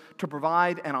apostle was to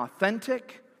provide an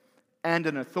authentic and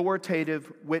an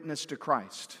authoritative witness to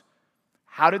Christ.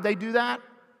 How did they do that?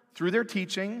 Through their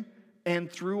teaching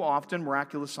and through often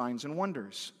miraculous signs and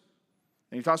wonders.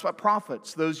 And he talks about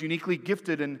prophets, those uniquely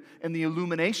gifted in the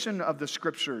illumination of the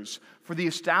Scriptures, for the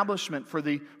establishment, for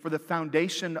the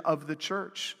foundation of the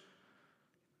church.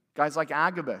 Guys like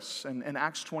Agabus in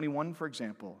Acts 21, for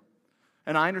example.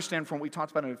 And I understand from what we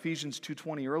talked about in Ephesians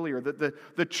 2:20 earlier that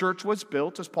the church was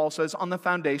built, as Paul says, on the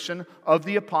foundation of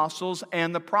the apostles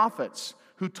and the prophets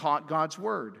who taught God's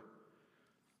word.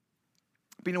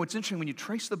 But you know, it's interesting, when you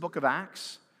trace the book of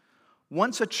Acts,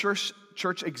 once a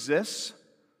church exists,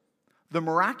 the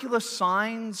miraculous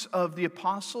signs of the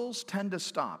apostles tend to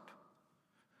stop.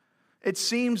 It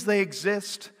seems they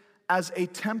exist as a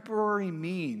temporary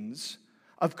means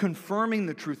of confirming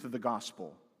the truth of the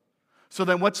gospel. So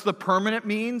then what's the permanent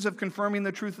means of confirming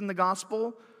the truth in the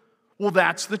gospel? Well,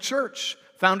 that's the church,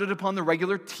 founded upon the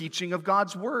regular teaching of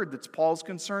God's word. That's Paul's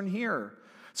concern here.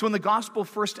 So when the gospel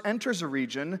first enters a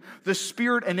region, the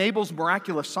Spirit enables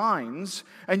miraculous signs,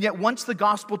 and yet once the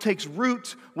gospel takes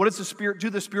root, what does the Spirit do?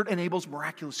 The Spirit enables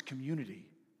miraculous community.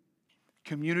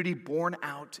 Community born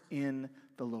out in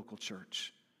the local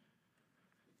church.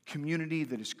 Community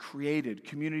that is created,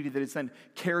 community that is then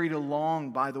carried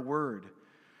along by the word.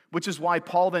 Which is why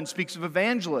Paul then speaks of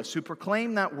evangelists who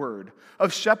proclaim that word,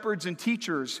 of shepherds and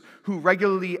teachers who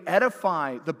regularly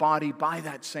edify the body by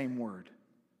that same word.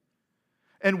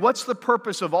 And what's the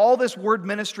purpose of all this word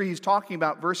ministry he's talking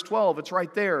about? Verse 12, it's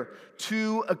right there.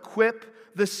 To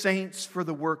equip the saints for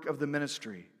the work of the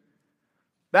ministry.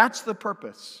 That's the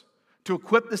purpose. To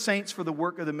equip the saints for the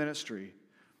work of the ministry.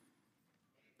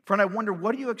 Friend, I wonder,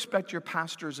 what do you expect your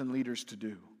pastors and leaders to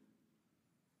do?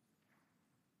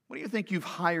 What do you think you've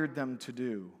hired them to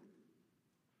do?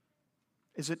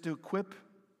 Is it to equip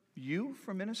you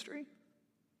for ministry?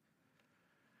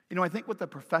 You know, I think with the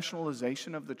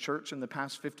professionalization of the church in the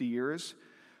past 50 years,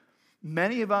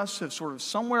 many of us have sort of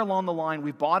somewhere along the line,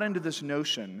 we bought into this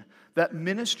notion that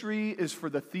ministry is for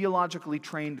the theologically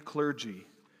trained clergy.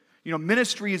 You know,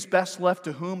 ministry is best left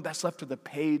to whom? Best left to the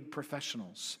paid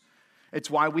professionals. It's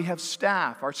why we have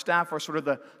staff. Our staff are sort of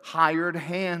the hired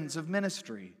hands of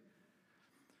ministry.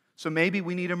 So maybe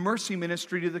we need a mercy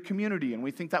ministry to the community, and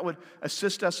we think that would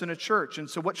assist us in a church. And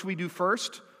so what should we do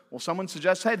first? Well, someone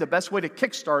suggests, hey, the best way to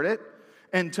kickstart it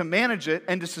and to manage it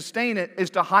and to sustain it is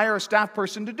to hire a staff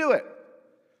person to do it.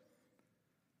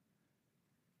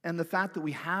 And the fact that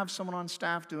we have someone on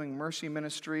staff doing mercy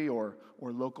ministry or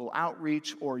local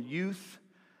outreach or youth,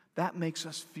 that makes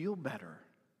us feel better.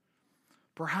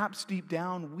 Perhaps deep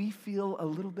down, we feel a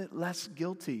little bit less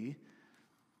guilty.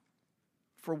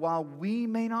 For while we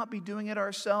may not be doing it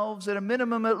ourselves, at a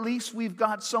minimum, at least we've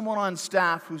got someone on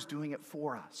staff who's doing it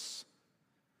for us.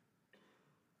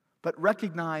 But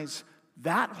recognize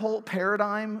that whole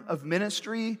paradigm of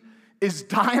ministry is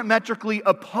diametrically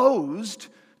opposed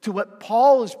to what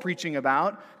Paul is preaching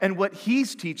about and what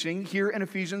he's teaching here in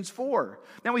Ephesians 4.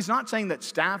 Now, he's not saying that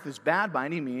staff is bad by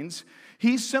any means.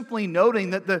 He's simply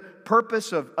noting that the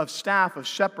purpose of staff, of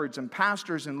shepherds and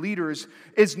pastors and leaders,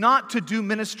 is not to do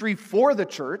ministry for the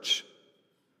church,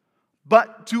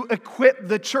 but to equip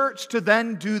the church to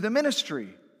then do the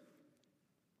ministry.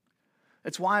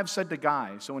 It's why I've said to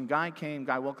Guy, so when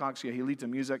Guy Wilcox, he leads the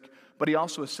music, but he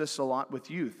also assists a lot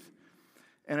with youth.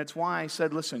 And it's why I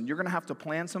said, listen, you're going to have to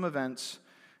plan some events,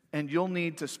 and you'll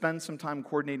need to spend some time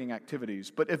coordinating activities.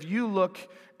 But if you look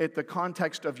at the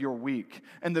context of your week,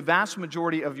 and the vast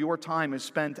majority of your time is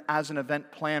spent as an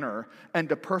event planner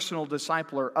and a personal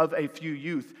discipler of a few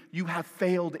youth, you have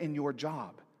failed in your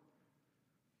job.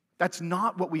 That's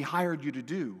not what we hired you to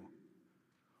do.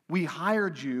 We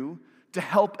hired you to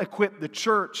help equip the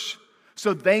church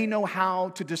so they know how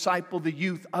to disciple the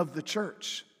youth of the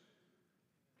church.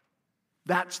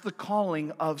 That's the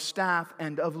calling of staff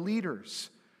and of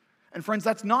leaders. And friends,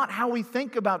 that's not how we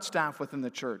think about staff within the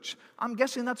church. I'm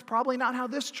guessing that's probably not how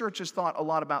this church has thought a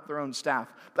lot about their own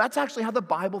staff. But that's actually how the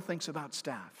Bible thinks about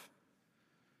staff.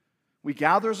 We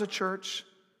gather as a church,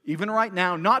 even right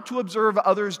now, not to observe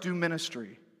others do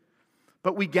ministry,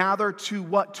 but we gather to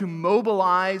what? To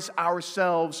mobilize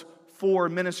ourselves for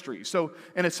ministry. So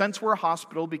in a sense, we're a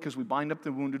hospital because we bind up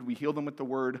the wounded, we heal them with the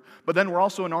word, but then we're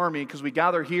also an army because we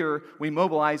gather here, we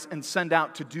mobilize and send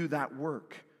out to do that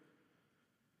work.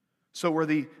 So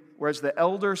whereas the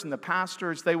elders and the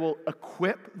pastors, they will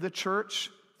equip the church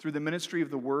through the ministry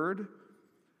of the word,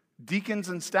 Deacons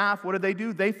and staff, what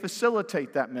do? They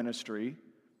facilitate that ministry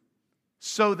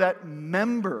so that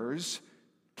members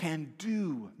can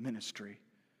do ministry.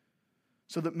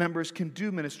 So that members can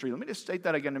do ministry. Let me just state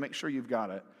that again to make sure you've got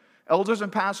it. Elders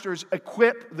and pastors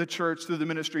equip the church through the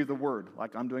ministry of the word,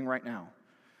 like I'm doing right now.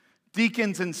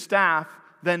 Deacons and staff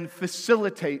then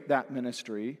facilitate that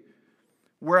ministry,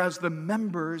 whereas the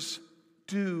members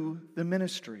do the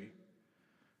ministry.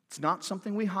 It's not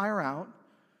something we hire out.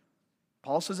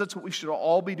 Paul says that's what we should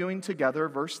all be doing together,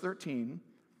 verse 13,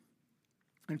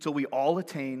 until we all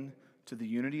attain to the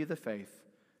unity of the faith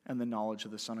and the knowledge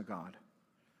of the Son of God.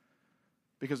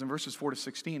 Because in verses 4 to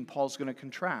 16, Paul's going to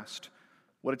contrast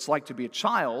what it's like to be a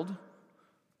child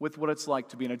with what it's like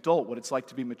to be an adult, what it's like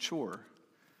to be mature.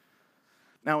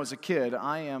 Now, as a kid,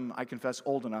 I confess,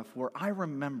 old enough where I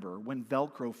remember when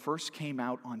Velcro first came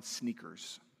out on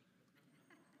sneakers.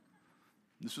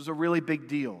 This was a really big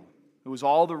deal. It was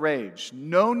all the rage.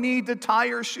 No need to tie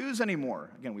your shoes anymore.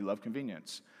 Again, we love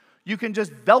convenience. You can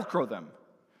just Velcro them.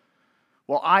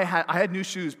 Well, I had new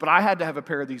shoes, but I had to have a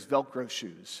pair of these Velcro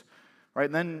shoes. Right?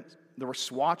 And then there were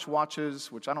Swatch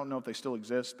watches, which I don't know if they still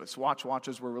exist, but Swatch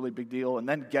watches were a really big deal. And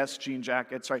then Guess jean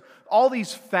jackets, right? All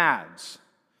these fads.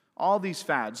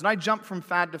 And I jumped from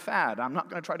fad to fad. I'm not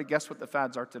going to try to guess what the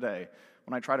fads are today.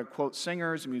 When I try to quote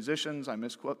singers and musicians, I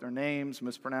misquote their names,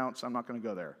 mispronounce. I'm not going to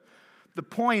go there. The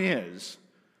point is,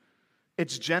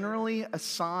 it's generally a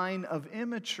sign of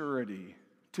immaturity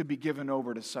to be given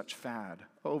over to such fad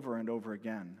over and over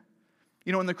again.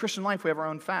 You know, in the Christian life, we have our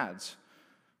own fads.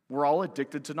 We're all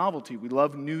addicted to novelty. We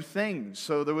love new things.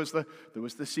 So there was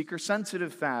the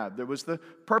seeker-sensitive fad. There was the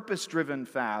purpose-driven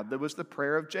fad. There was the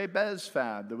prayer of Jabez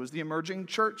fad. There was the emerging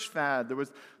church fad. There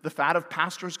was the fad of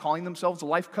pastors calling themselves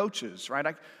life coaches, right?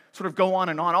 I sort of go on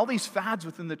and on. All these fads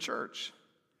within the church.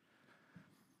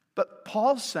 But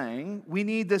Paul's saying we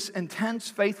need this intense,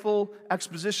 faithful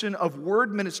exposition of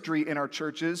word ministry in our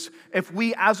churches if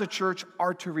we as a church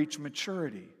are to reach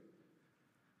maturity.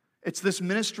 It's this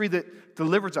ministry that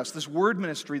delivers us, this word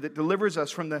ministry that delivers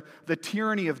us from the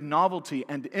tyranny of novelty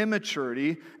and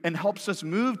immaturity and helps us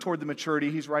move toward the maturity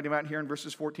he's writing about here in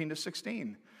verses 14 to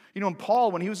 16. You know, and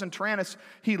Paul, when he was in Tyrannus,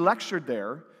 he lectured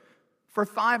there for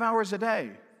 5 hours a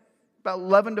day, about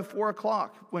 11 to 4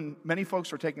 o'clock, when many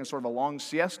folks were taking sort of a long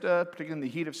siesta, particularly in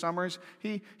the heat of summers.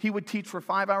 He would teach for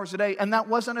 5 hours a day, and that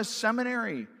wasn't a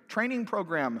seminary training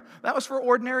program. That was for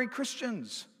ordinary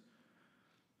Christians.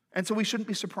 And so we shouldn't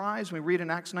be surprised when we read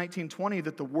in Acts 19:20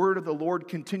 that the word of the Lord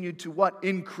continued to what?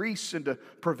 Increase and to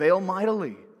prevail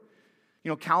mightily.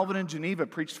 You know, Calvin in Geneva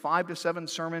preached 5 to 7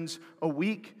 sermons a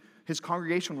week. His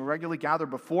congregation would regularly gather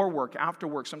before work, after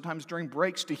work, sometimes during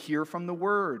breaks to hear from the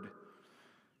word.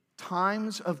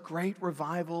 Times of great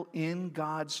revival in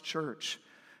God's church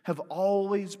have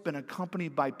always been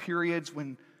accompanied by periods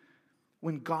when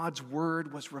God's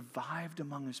word was revived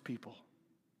among his people.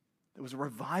 There was a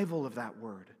revival of that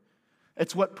word.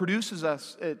 It's what produces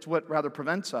us, it's what rather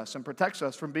prevents us and protects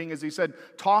us from being, as he said,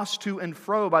 tossed to and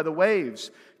fro by the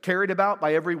waves, carried about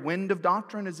by every wind of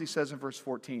doctrine, as he says in verse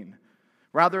 14.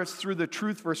 Rather, it's through the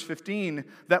truth, verse 15,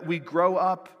 that we grow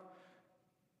up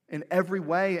in every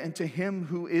way into him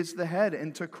who is the head,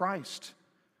 into Christ.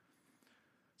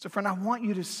 So, friend, I want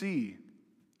you to see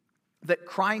that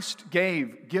Christ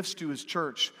gave gifts to his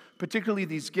church, particularly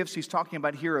these gifts he's talking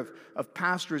about here of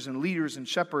pastors and leaders and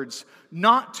shepherds,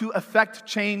 not to effect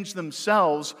change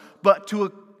themselves, but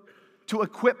to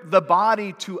equip the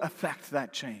body to effect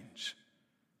that change.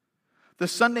 The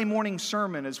Sunday morning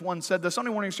sermon, as one said, the Sunday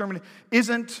morning sermon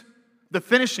isn't the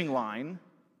finishing line,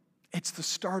 it's the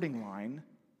starting line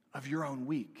of your own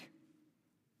week.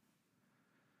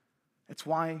 It's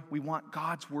why we want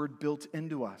God's word built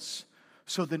into us,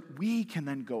 so that we can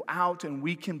then go out and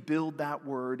we can build that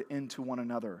word into one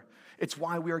another. It's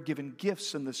why we are given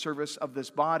gifts in the service of this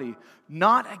body,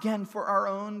 not again for our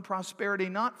own prosperity,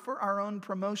 not for our own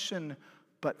promotion,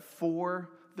 but for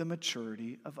the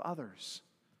maturity of others.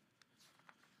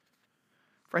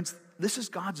 Friends, this is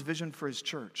God's vision for his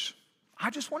church. I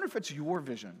just wonder if it's your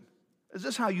vision. Is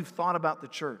this how you've thought about the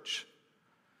church?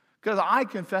 Because I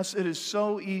confess it is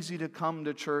so easy to come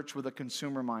to church with a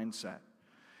consumer mindset.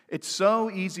 It's so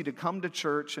easy to come to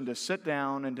church and to sit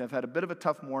down and to have had a bit of a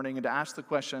tough morning and to ask the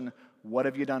question, what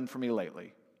have you done for me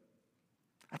lately?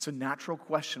 That's a natural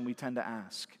question we tend to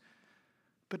ask.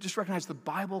 But just recognize the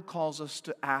Bible calls us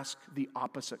to ask the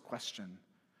opposite question.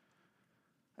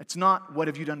 It's not, what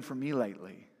have you done for me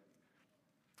lately?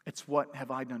 It's, what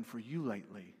have I done for you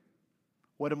lately?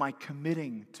 What am I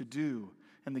committing to do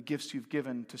and the gifts you've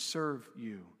given to serve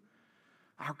you?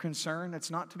 Our concern,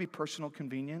 it's not to be personal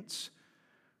convenience.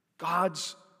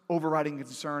 God's overriding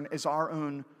concern is our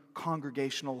own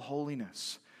congregational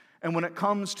holiness. And when it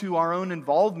comes to our own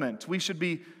involvement, we should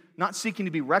be not seeking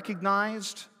to be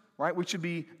recognized, right? We should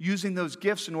be using those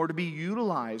gifts in order to be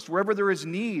utilized wherever there is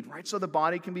need, right? So the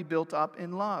body can be built up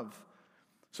in love.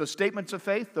 So statements of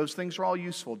faith, those things are all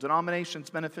useful. Denominations,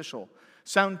 beneficial.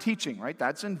 Sound teaching, right?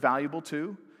 That's invaluable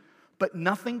too. But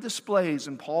nothing displays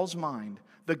in Paul's mind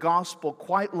the gospel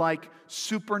quite like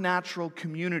supernatural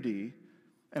community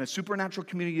and a supernatural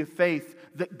community of faith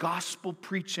that gospel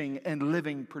preaching and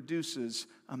living produces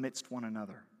amidst one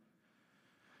another.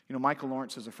 You know, Michael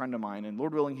Lawrence is a friend of mine, and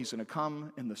Lord willing, he's going to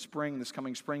come in the spring, this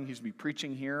coming spring. He's going to be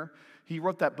preaching here. He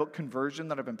wrote that book, Conversion,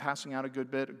 that I've been passing out a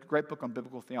good bit. A great book on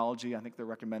biblical theology. I think they're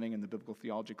recommending in the biblical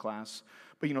theology class.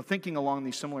 But, you know, thinking along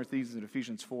these similar themes in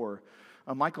Ephesians 4,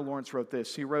 Michael Lawrence wrote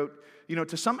this. He wrote, you know,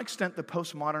 to some extent, the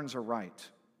postmoderns are right.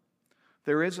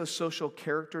 There is a social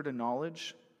character to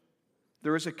knowledge.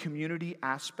 There is a community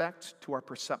aspect to our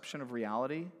perception of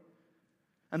reality.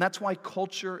 And that's why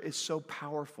culture is so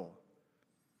powerful.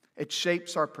 It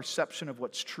shapes our perception of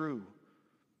what's true,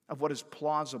 of what is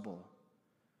plausible.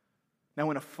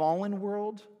 Now, in a fallen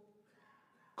world,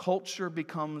 culture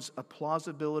becomes a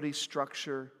plausibility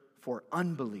structure for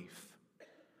unbelief,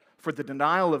 for the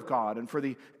denial of God, and for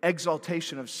the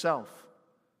exaltation of self.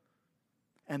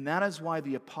 And that is why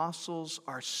the apostles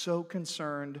are so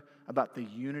concerned about the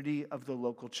unity of the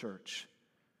local church,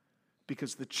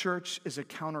 because the church is a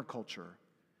counterculture.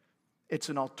 It's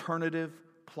an alternative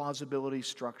plausibility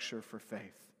structure for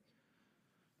faith.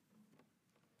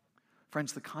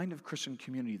 Friends, the kind of Christian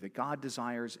community that God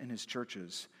desires in His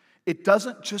churches, it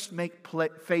doesn't just make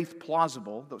faith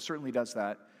plausible, though it certainly does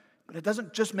that, but it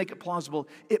doesn't just make it plausible,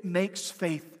 it makes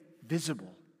faith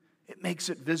visible. It makes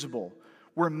it visible,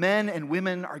 where men and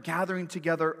women are gathering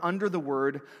together under the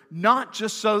Word, not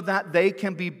just so that they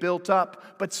can be built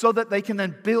up, but so that they can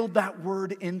then build that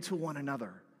Word into one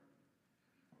another.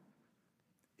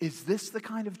 Is this the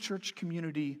kind of church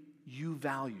community you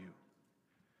value?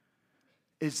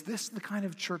 Is this the kind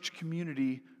of church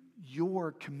community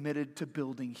you're committed to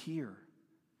building here?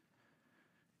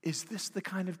 Is this the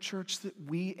kind of church that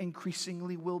we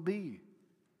increasingly will be?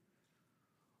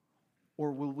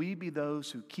 Or will we be those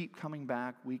who keep coming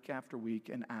back week after week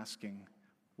and asking,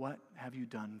 what have you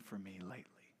done for me lately?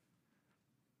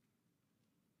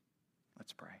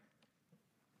 Let's pray.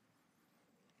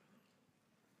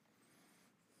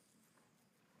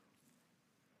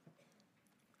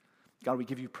 God, we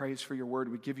give you praise for your word.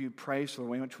 We give you praise for the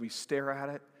way in which we stare at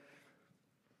it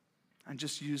and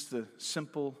just use the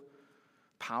simple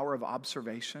power of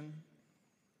observation.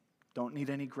 Don't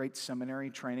need any great seminary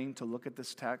training to look at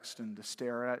this text and to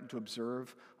stare at it and to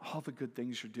observe all the good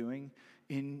things you're doing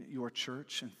in your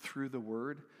church and through the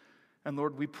word. And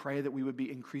Lord, we pray that we would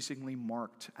be increasingly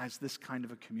marked as this kind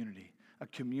of a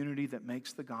community that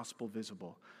makes the gospel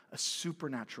visible, a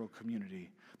supernatural community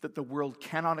that the world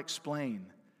cannot explain,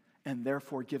 and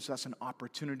therefore gives us an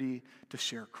opportunity to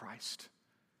share Christ.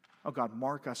 Oh God,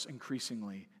 mark us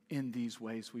increasingly in these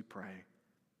ways, we pray.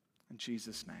 In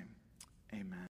Jesus' name, amen.